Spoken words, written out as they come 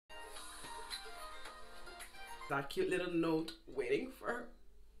that cute little note waiting for her.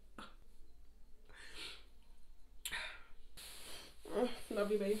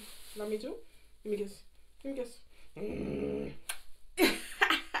 Love you, babe. Love me too. Give me a kiss. Give me a kiss.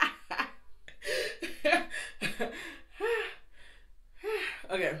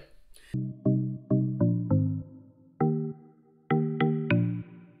 Okay.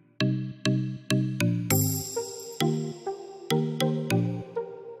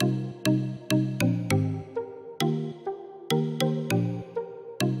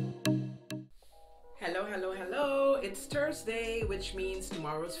 Hello, hello, hello. It's Thursday, which means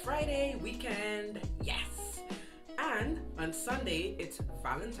tomorrow's Friday, weekend. Yes. And on Sunday, it's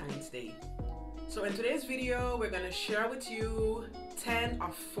Valentine's Day. So in today's video, we're going to share with you 10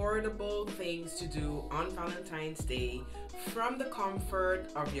 affordable things to do on Valentine's Day from the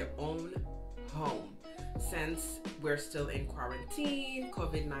comfort of your own home. Since we're still in quarantine,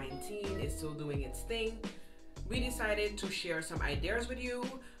 COVID-19 is still doing its thing, we decided to share some ideas with you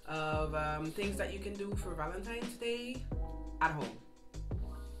of things that you can do for Valentine's Day at home.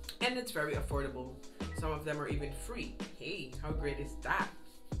 And it's very affordable. Some of them are even free. Hey, how great is that?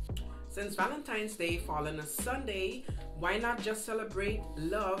 Since Valentine's Day fall on a Sunday, why not just celebrate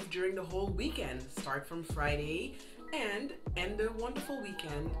love during the whole weekend? Start from Friday and end the wonderful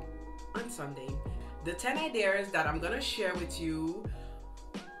weekend on Sunday. The 10 ideas that I'm gonna share with you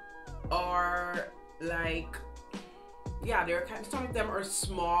are like, yeah, some of them are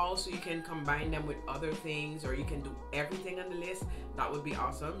small, so you can combine them with other things, or you can do everything on the list. That would be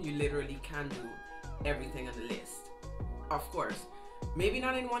awesome. You literally can do everything on the list. Of course, maybe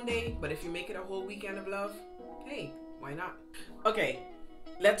not in one day, but if you make it a whole weekend of love, hey, why not? Okay,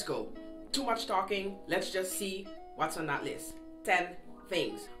 let's go. Too much talking. Let's just see what's on that list. 10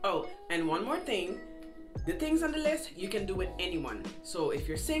 things. Oh, and one more thing. The things on the list you can do with anyone. So if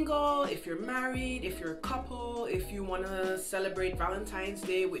you're single, if you're married, if you're a couple, if you want to celebrate Valentine's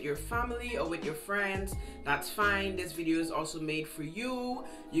Day with your family or with your friends, that's fine. This video is also made for you.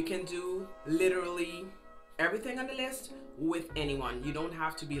 You can do literally everything on the list with anyone. You don't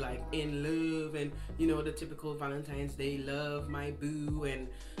have to be like in love and, you know, the typical Valentine's Day love my boo and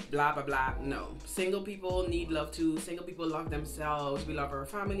blah blah blah. No, single people need love too. Single people love themselves. We love our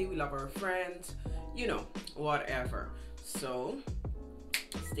family, we love our friends, you know, whatever. So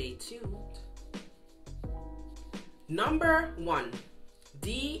stay tuned. Number 1,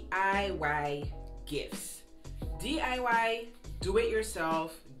 DIY gifts. DIY, do it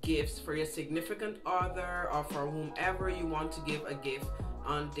yourself gifts for your significant other or for whomever you want to give a gift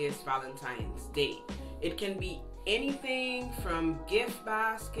on this Valentine's Day. It can be anything from gift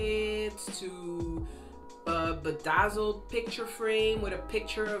baskets to a bedazzled picture frame with a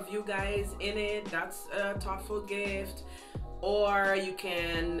picture of you guys in it. That's a thoughtful gift. Or you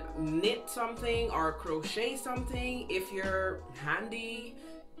can knit something or crochet something. If you're handy,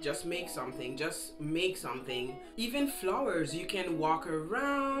 just make something. Just make something. Even flowers, you can walk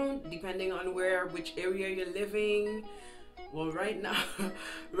around depending on which area you're living. Well, right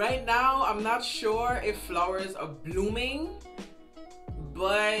now I'm not sure if flowers are blooming,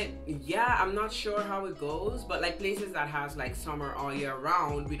 but yeah, I'm not sure how it goes. But like places that has like summer all year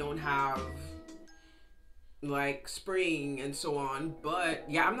round, we don't have like spring and so on. But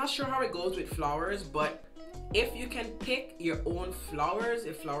yeah, I'm not sure how it goes with flowers, but if you can pick your own flowers,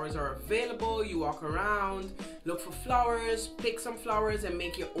 if flowers are available, you walk around, look for flowers, pick some flowers and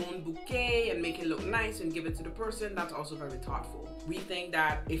make your own bouquet and make it look nice and give it to the person. That's also very thoughtful. We think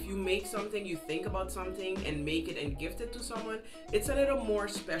that if you make something, you think about something and make it and gift it to someone, it's a little more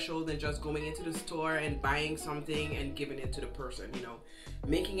special than just going into the store and buying something and giving it to the person, you know.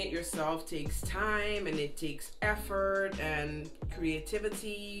 Making it yourself takes time and it takes effort and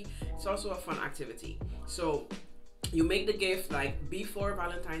creativity. It's also a fun activity. So you make the gift like before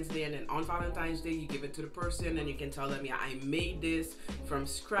Valentine's Day, and then on Valentine's Day you give it to the person and you can tell them, yeah, I made this from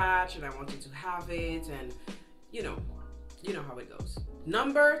scratch and I want you to have it, and you know how it goes.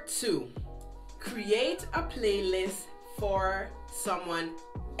 Number 2, create a playlist for someone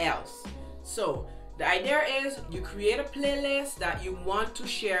else. So the idea is you create a playlist that you want to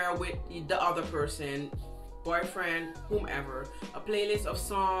share with the other person, boyfriend, whomever, a playlist of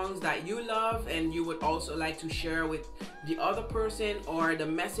songs that you love and you would also like to share with the other person, or the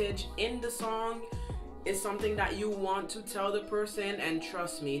message in the song is something that you want to tell the person. And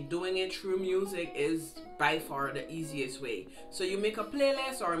trust me, doing it through music is by far the easiest way. So you make a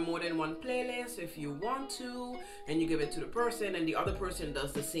playlist or more than one playlist if you want to, and you give it to the person, and the other person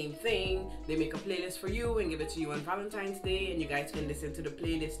does the same thing. They make a playlist for you and give it to you on Valentine's Day, and you guys can listen to the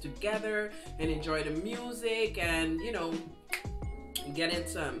playlist together and enjoy the music and, you know, get in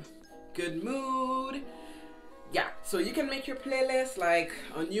some good mood. Yeah, so you can make your playlist like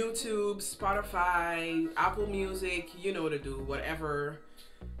on YouTube, Spotify, Apple Music, you know what to do, whatever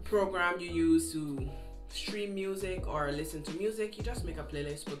program you use to stream music or listen to music. You just make a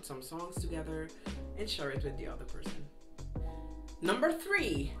playlist, put some songs together, and share it with the other person. Number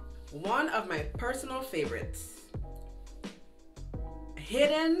 3, one of my personal favorites,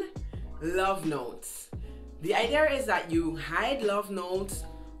 hidden love notes. The idea is that you hide love notes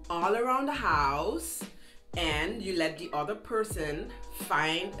all around the house and you let the other person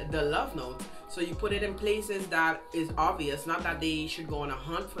find the love note. So you put it in places that is obvious, not that they should go on a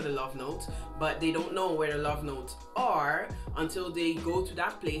hunt for the love notes, but they don't know where the love notes are until they go to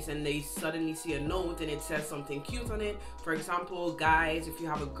that place and they suddenly see a note and it says something cute on it. For example, guys, if you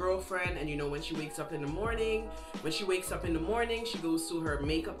have a girlfriend and you know when she wakes up in the morning, she goes to her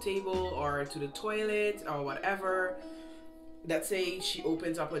makeup table or to the toilet or whatever. Let's say she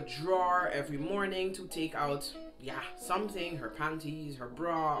opens up a drawer every morning to take out something, her panties, her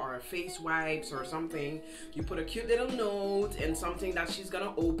bra, or her face wipes or something. You put a cute little note and something that she's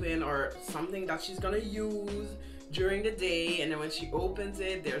gonna open or something that she's gonna use during the day, and then when she opens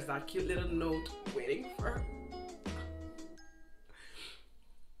it, there's that cute little note waiting for her.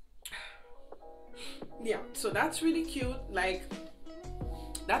 Yeah, so that's really cute. Like,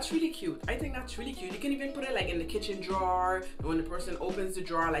 that's really cute. I think that's really cute. You can even put it like in the kitchen drawer, and when the person opens the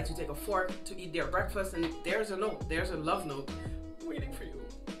drawer, like to take a fork to eat their breakfast, and there's a note, there's a love note waiting for you.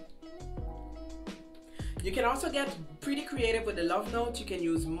 You can also get pretty creative with the love note. You can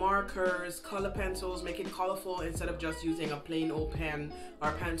use markers, color pencils, make it colorful instead of just using a plain old pen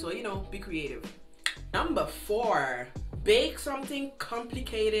or pencil. You know, be creative. Number 4, bake something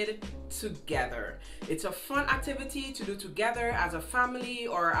complicated together. It's a fun activity to do together as a family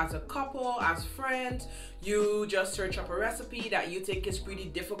or as a couple, as friends. You just search up a recipe that you think is pretty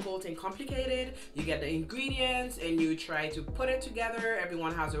difficult and complicated. You get the ingredients and you try to put it together.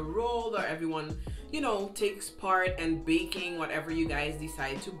 Everyone has a role, or everyone, you know, takes part in baking whatever you guys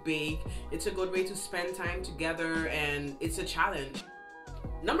decide to bake. It's a good way to spend time together and it's a challenge.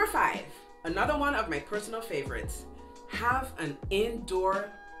 Number 5, another one of my personal favorites, have an indoor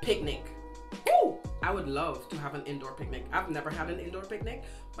picnic. Woo! I would love to have an indoor picnic. I've never had an indoor picnic,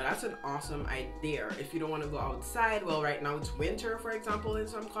 but that's an awesome idea. If you don't want to go outside, well, right now it's winter, for example, in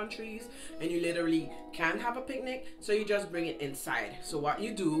some countries, and you literally can't have a picnic, so you just bring it inside. So what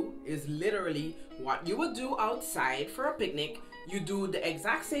you do is literally what you would do outside for a picnic, you do the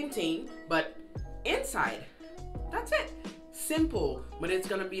exact same thing, but inside. That's it. Simple, but it's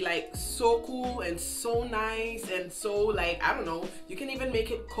gonna be like so cool and so nice and so, like, I don't know, you can even make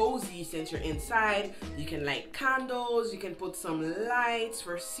it cozy since you're inside. You can light candles, you can put some lights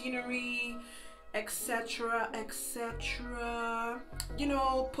for scenery, etc, etc. You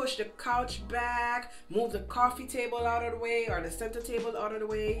know, push the couch back, move the coffee table out of the way or the center table out of the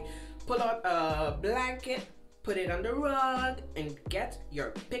way, pull out a blanket, put it on the rug, and get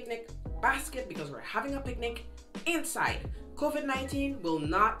your picnic basket, because we're having a picnic inside. COVID-19 will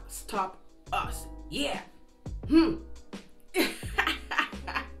not stop us. Yeah.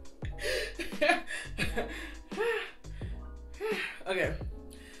 Okay.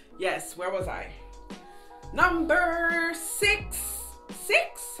 Yes, where was I? Number 6.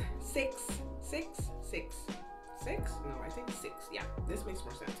 No, I think 6. Yeah, this makes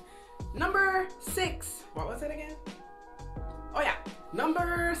more sense. Number 6. What was it again? Oh yeah.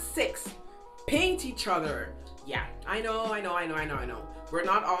 Number 6. Paint each other. Yeah, I know. We're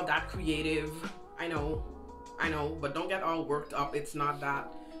not all that creative. I know, but don't get all worked up. It's not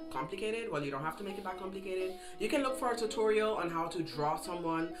that complicated. Well, you don't have to make it that complicated. You can look for a tutorial on how to draw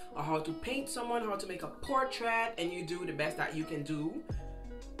someone or how to paint someone, how to make a portrait, and you do the best that you can do.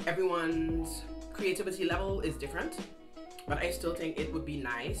 Everyone's creativity level is different, but I still think it would be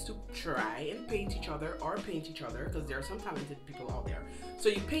nice to try and paint each other because there are some talented people out there. So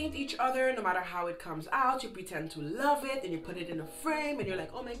you paint each other, no matter how it comes out, you pretend to love it and you put it in a frame and you're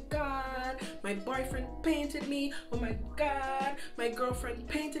like, oh my god, my boyfriend painted me, oh my god, my girlfriend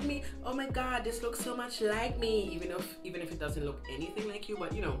painted me, oh my god, this looks so much like me, even if it doesn't look anything like you,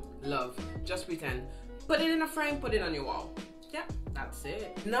 but you know, love, just pretend. Put it in a frame, put it on your wall. Yeah, that's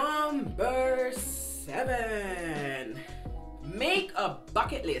it. Number 7. Make a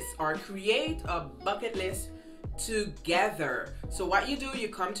bucket list or create a bucket list together. So what you do, you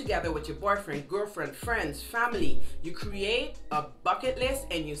come together with your boyfriend, girlfriend, friends, family. You create a bucket list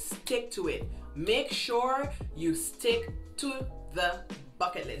and you stick to it. Make sure you stick to the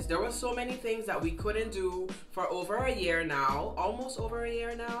bucket list. There were so many things that we couldn't do for over a year now, almost over a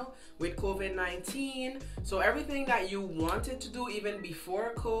year now with COVID-19. So everything that you wanted to do even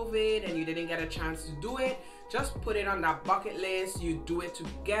before COVID and you didn't get a chance to do it, just put it on that bucket list. You do it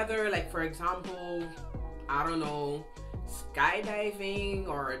together. Like for example, I don't know, skydiving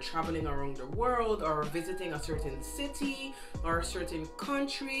or traveling around the world or visiting a certain city or a certain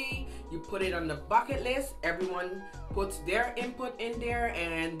country. You put it on the bucket list. Everyone puts their input in there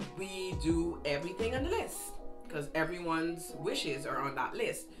and we do everything on the list because everyone's wishes are on that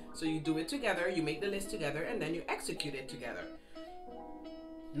list. So you do it together, you make the list together, and then you execute it together.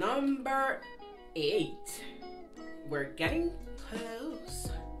 Number 8. We're getting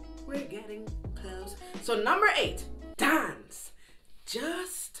close. We're getting close. So number 8, dance.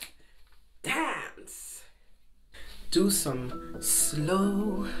 Just dance. Do some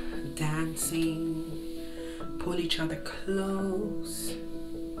slow dancing. Pull each other close.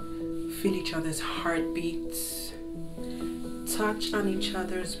 Feel each other's heartbeats. Touch on each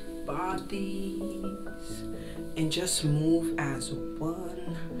other's bodies. And just move as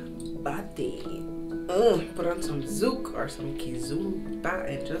one body. Put on some zouk or some kizumba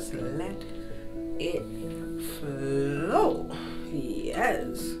and just let it flow.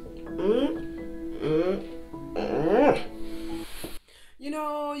 Yes. You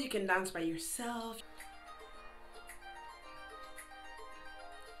know, you can dance by yourself.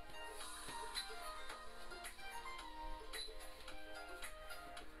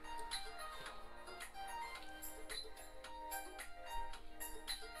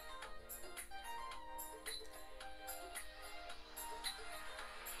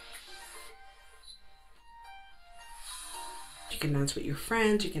 You can dance with your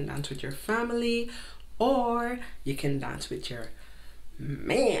friends, you can dance with your family, or you can dance with your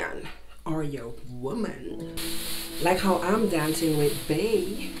man or your woman. Like how I'm dancing with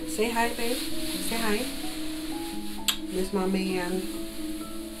Bae. Say hi, babe. Say hi. This my man.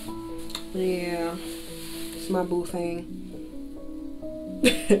 Yeah. It's my boo thing.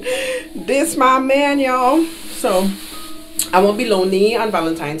 This my man, y'all. So I won't be lonely on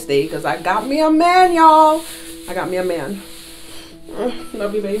Valentine's Day because I got me a man, y'all. I got me a man.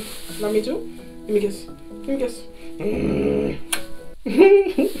 Love you, babe. Love me too. Give me a kiss. Give me a kiss.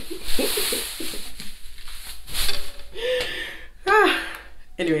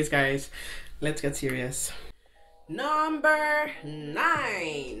 Anyways, guys, let's get serious. Number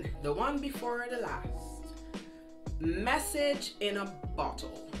 9, the one before the last. Message in a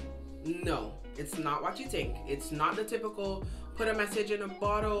bottle. No, it's not what you think. It's not the typical put a message in a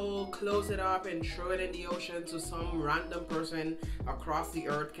bottle, close it up, and throw it in the ocean so some random person across the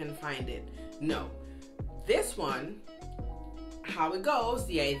earth can find it. No. This one, how it goes,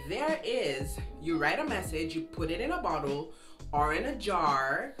 the idea is you write a message, you put it in a bottle or in a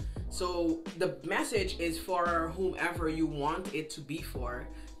jar. So the message is for whomever you want it to be for.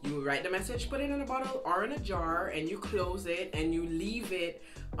 You write the message, put it in a bottle or in a jar, and you close it and you leave it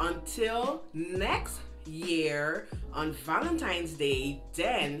until next year on Valentine's Day.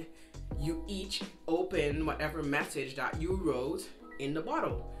 Then you each open whatever message that you wrote in the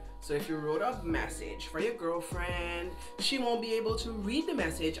bottle. So if you wrote a message for your girlfriend, she won't be able to read the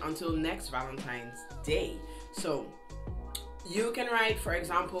message until next Valentine's Day. So you can write, for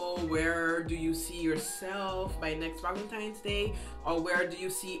example, where do you see yourself by next Valentine's Day? Or where do you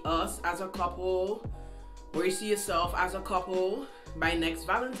see us as a couple? Where you see yourself as a couple by next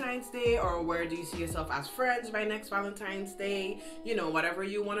Valentine's Day? Or where do you see yourself as friends by next Valentine's Day? You know, whatever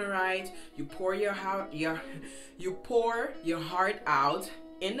you want to write. You pour your heart out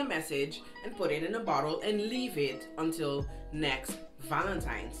in the message and put it in a bottle and leave it until next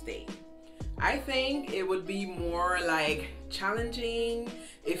Valentine's Day. I think it would be more like challenging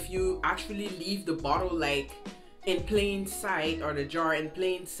if you actually leave the bottle like in plain sight, or the jar in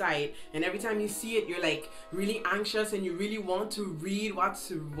plain sight, and every time you see it you're like really anxious and you really want to read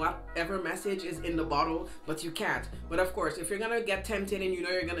whatever message is in the bottle, but you can't. But of course, if you're gonna get tempted and you know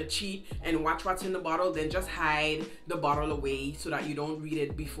you're gonna cheat and watch what's in the bottle, then just hide the bottle away so that you don't read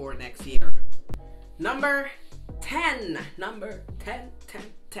it before next year. Number 10. Number 10.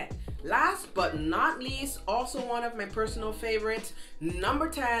 Last but not least, also one of my personal favorites. Number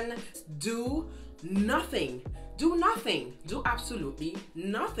 10, do nothing. Do nothing. Do absolutely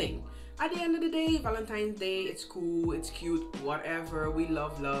nothing. At the end of the day, Valentine's Day, it's cool, it's cute, whatever. We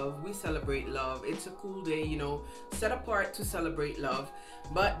love love, we celebrate love. It's a cool day, you know, set apart to celebrate love.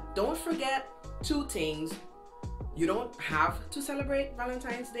 But don't forget 2 things. You don't have to celebrate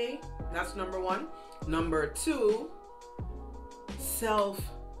Valentine's Day. That's number 1. Number 2, self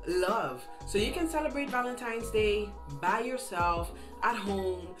love. So you can celebrate Valentine's Day by yourself at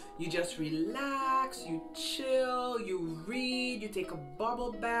home. You just relax, you chill, you read, you take a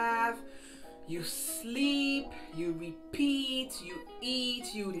bubble bath, you sleep, you repeat, you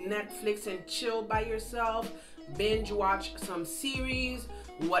eat, you Netflix and chill by yourself, binge watch some series,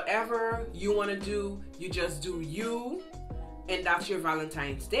 whatever you want to do, you just do you. And that's your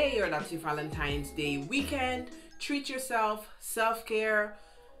Valentine's Day, or that's your Valentine's Day weekend. Treat yourself. Self-care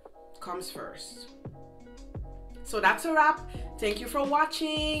comes first. So that's a wrap. Thank you for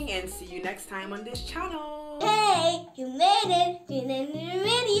watching and see you next time on this channel. Hey, you made it. You made the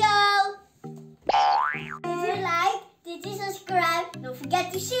video.